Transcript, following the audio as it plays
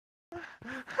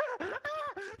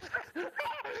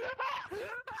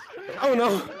Oh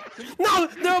no! No!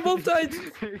 They're on both sides!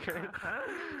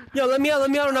 Yo, let me out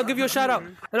and I'll give you a shout out.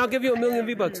 And I'll give you 1,000,000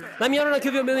 V-Bucks. Let me out and I'll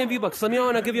give you 1,000,000 V-Bucks. Let me out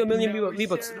and I'll give you 1,000,000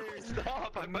 V-Bucks.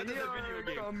 Stop! I'm in a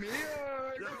video game.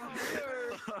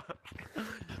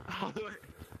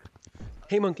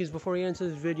 Hey monkeys, before we answer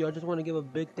this video, I just want to give a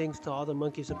big thanks to all the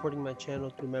monkeys supporting my channel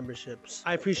through memberships.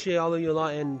 I appreciate all of you a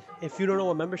lot, and if you don't know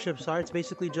what memberships are, it's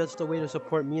basically just a way to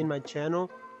support me and my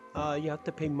channel. You have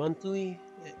to pay monthly,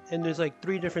 and there's like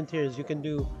 3 different tiers. You can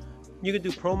do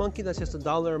Pro Monkey, that's just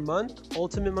 $1 a month,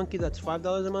 Ultimate Monkey, that's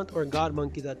 $5 a month, or God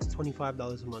Monkey, that's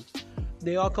 $25 a month.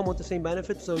 They all come with the same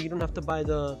benefits, so you don't have to buy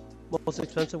the most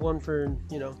expensive one for,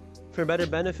 you know, for better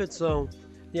benefits. So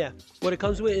yeah, what it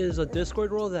comes with is a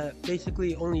Discord role that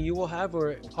basically only you will have,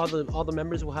 or all the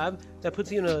members will have, that puts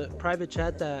you in a private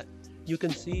chat that you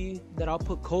can see, that I'll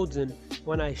put codes in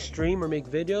when I stream or make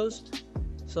videos.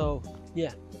 So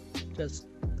yeah,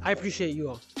 I appreciate you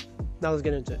all. Now let's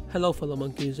get into it. Hello fellow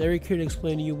monkeys, Eric here to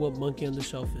explain to you what Monke on the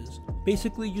Shelf is.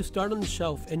 Basically, you start on the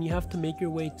shelf and you have to make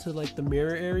your way to like the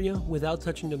mirror area without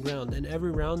touching the ground, and every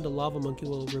round the lava monkey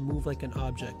will remove like an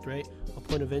object, right? A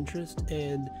point of interest,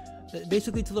 and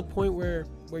basically to the point where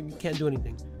you can't do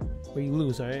anything, where you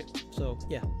lose, alright? So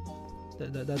yeah,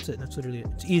 that's it, that's literally it.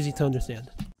 It's easy to understand.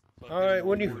 Alright,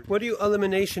 what are you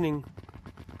eliminationing?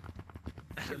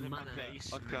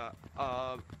 Okay,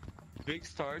 big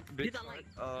start,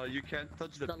 you can't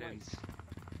touch the pins.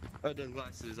 The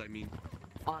glasses, I mean.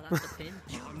 Oh, that's the pin?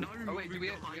 Oh wait, do we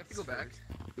have to go back?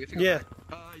 Yeah.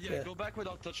 Yeah, go back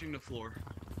without touching the floor.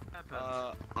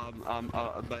 I'm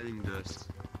banning this.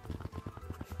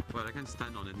 But I can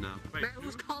stand on it now. Man,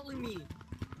 who's calling me?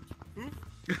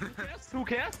 Who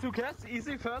cares?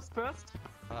 Easy, first.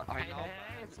 I know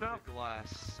the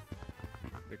glass.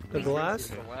 The glass?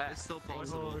 It's still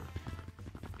possible.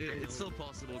 It's still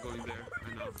possible going there,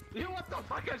 I know. You what the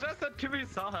fuck? I just said Kimmy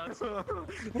saw us.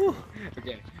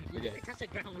 Okay. Touch the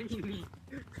ground, what do you mean?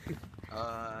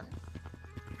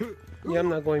 Yeah, I'm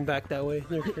not going back that way.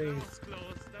 They're crazy.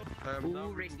 I'm now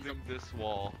removing this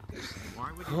wall.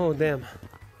 Oh damn.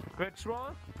 Which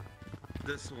wall?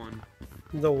 This one.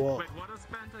 The wall. Wait, what is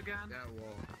banned again? That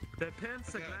wall. The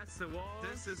pins, the glass, the wall.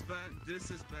 This is banned,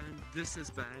 this is banned, this is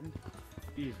banned.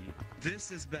 Easy. This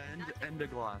is banned, and the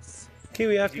glass.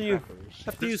 Kiwi, after you,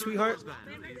 sweetheart.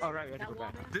 Alright, we have to go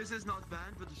back. This is not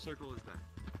banned, but the circle is banned.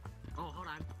 Oh, hold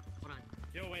on.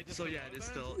 Yo, wait, So yeah, it is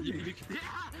still. You can,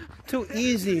 Too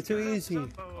easy.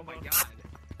 Oh my god.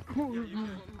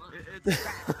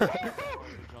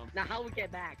 Now how we get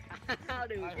back? How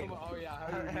do we get back? Oh yeah,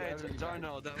 hey,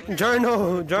 Jarno, that was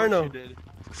Jarno.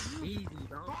 Easy,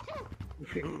 bro.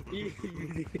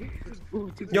 Easy.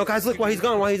 Ooh, Yo guys, look, while he's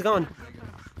gone.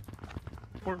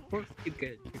 You're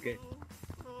good.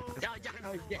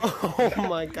 Oh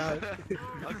my god.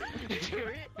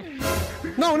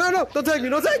 No, don't tag me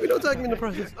in the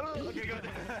process.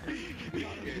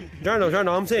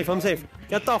 Jarno, I'm safe.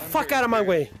 Get the fuck out of my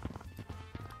way.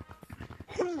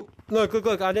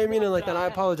 Look, I didn't mean it like that. I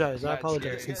apologize,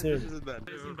 sincerely.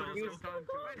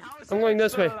 I'm going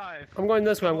this way.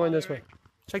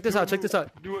 Check this out.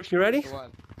 You ready? Okay,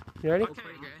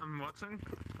 I'm watching.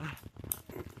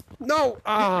 No!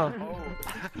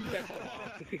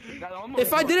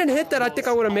 If I didn't hit that, I think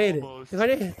I would have made it. If I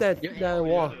didn't hit that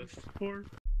wall.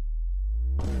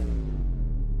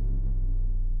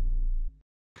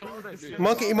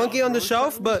 Monkey on the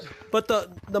shelf, but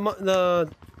the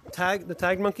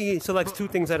tag monkey selects 2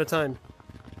 things at a time.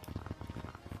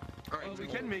 Alright, we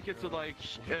can make it so like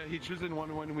he chooses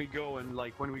one when we go, and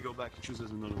like when we go back he chooses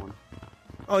another one.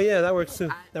 Oh yeah, that works too.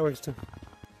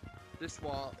 This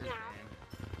wall is banned.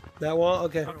 That wall?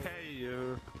 Okay. Okay,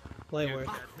 you. Light work.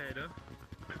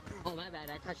 Oh my bad,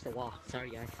 I touched the wall.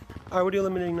 Sorry guys. Alright, what are you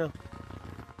eliminating now?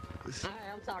 Alright,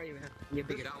 I'm sorry man. You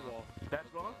big it out wall. That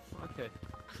wall? Okay.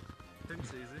 Seems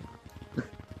easy.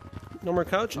 No more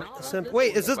couch? No,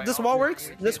 Wait, is this wall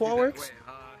works? This wall works?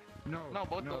 No,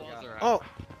 both the walls are out. Oh,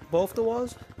 both the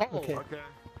walls? Oh, Okay. Okay.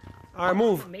 Alright,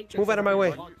 move out of my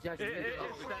way.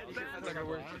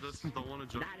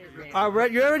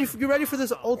 Alright, you ready for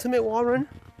this ultimate wall run?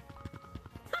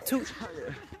 Too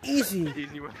easy. Wait,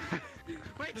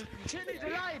 Chili, the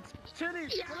light! Chili,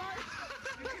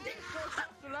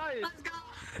 the light! Let's go!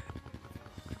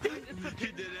 He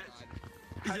did it.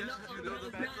 Yeah, you know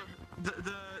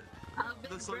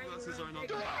the sunglasses are not.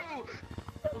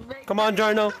 Come on,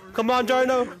 Jarno.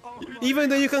 Even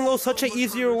though you can go such an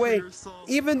easier way.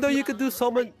 Even though you could do so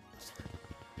much.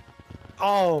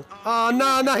 Oh,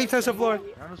 no, he touched the floor.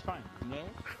 That was fine. No.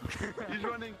 He's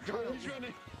running.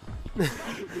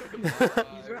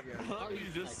 How you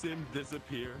just sim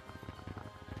disappear?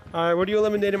 Alright, what are you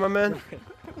eliminating, my man?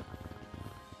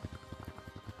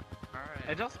 Alright.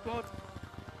 I just bought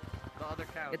the other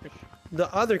couch.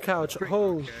 The other couch.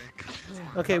 Holy.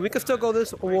 Okay, we can still go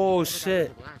this. Whoa,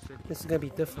 shit. This is gonna be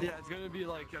difficult. Yeah, it's gonna be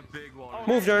like a big one.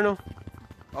 Move, Journal.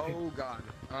 Oh god.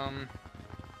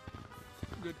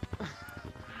 Good.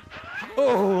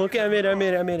 Oh, okay, I made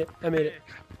it.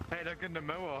 Hey, look in the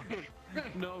mower.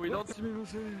 No, we don't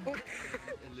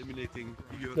eliminating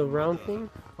The round thing?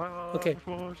 Okay,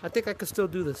 I think I can still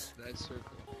do this. That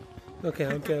circle.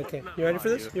 Okay. You ready for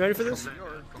this?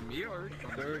 Come here.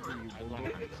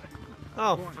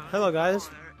 Oh, hello guys.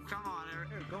 Come on,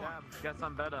 Eric. Go on. Get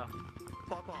some better.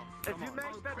 Pop off. If you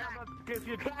make that, I'm gonna give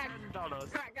you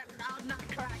 $10. Crack, no, not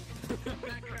crack.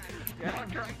 Not crack.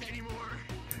 Not cracked anymore.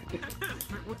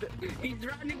 He's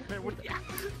running. Yeah.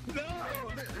 No!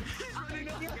 He's running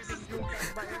up.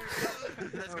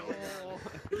 Let's go.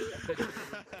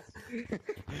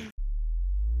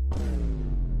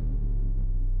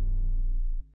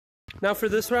 Now for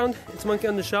this round, it's Monkey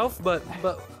on the Shelf, but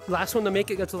last one to make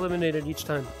it gets eliminated each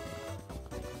time.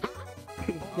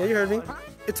 Yeah, you heard me.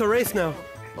 It's a race now.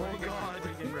 Oh my god.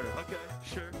 Okay,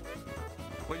 sure.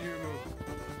 What do you remove?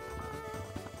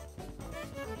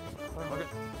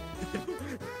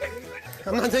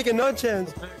 I'm not taking no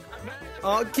chance.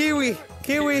 Oh, Kiwi,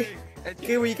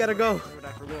 you gotta go.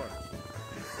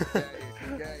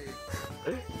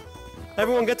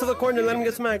 Everyone get to the corner, let him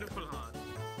get smacked.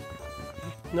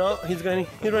 No, he's running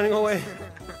away.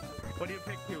 What do you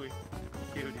pick, Kiwi?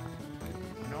 Kiwi.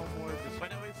 No more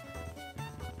displays.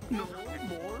 No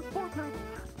more Fortnite.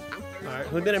 Alright,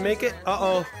 who didn't make it?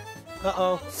 Uh-oh.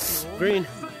 Green.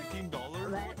 $15?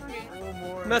 No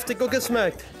more. Mastic, go get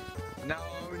smacked. No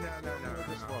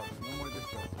more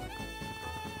display.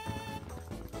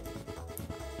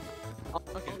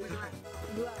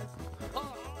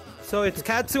 So it's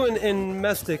Katsu and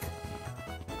Mastic.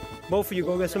 Both of you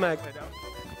go get smacked.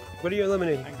 What are you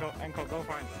eliminating? Ankle, go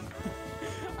find them.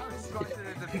 Alright,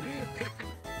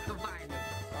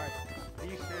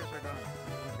 these stairs are done.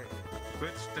 Okay.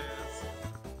 Which stairs?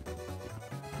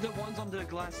 The ones on the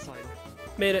glass side.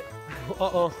 Made it.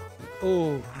 Uh-oh.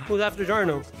 Ooh. Who's after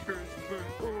Jarno? First.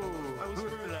 Ooh, I was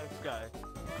first. That guy.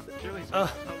 Chili's I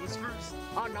was first.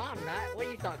 Oh, no, I'm not. What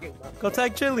are you talking about? Go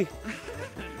tag Chili.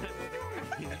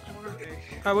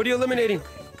 Alright, what are you eliminating?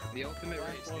 The ultimate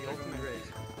race.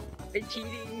 They're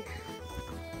cheating.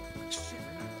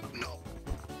 No.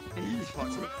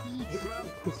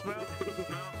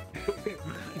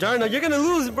 Jarno, you're gonna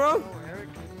lose, bro.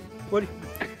 What?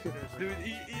 Dude,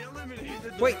 he eliminated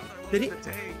the Wait, round I did he? wanted to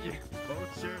take.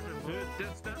 Both serve and good.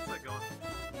 That's like on.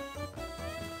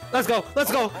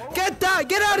 Let's go. Get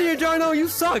out of here, Jarno. You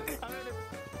suck.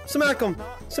 Smack him.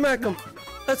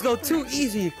 Let's go. Too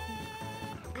easy.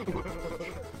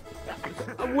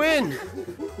 I win.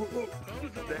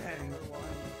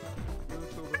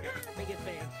 Biggest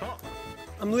fan.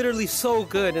 I'm literally so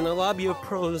good in a lobby of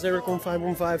pros. Eric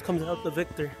 1515 comes out the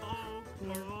victor.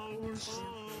 Oh, we're so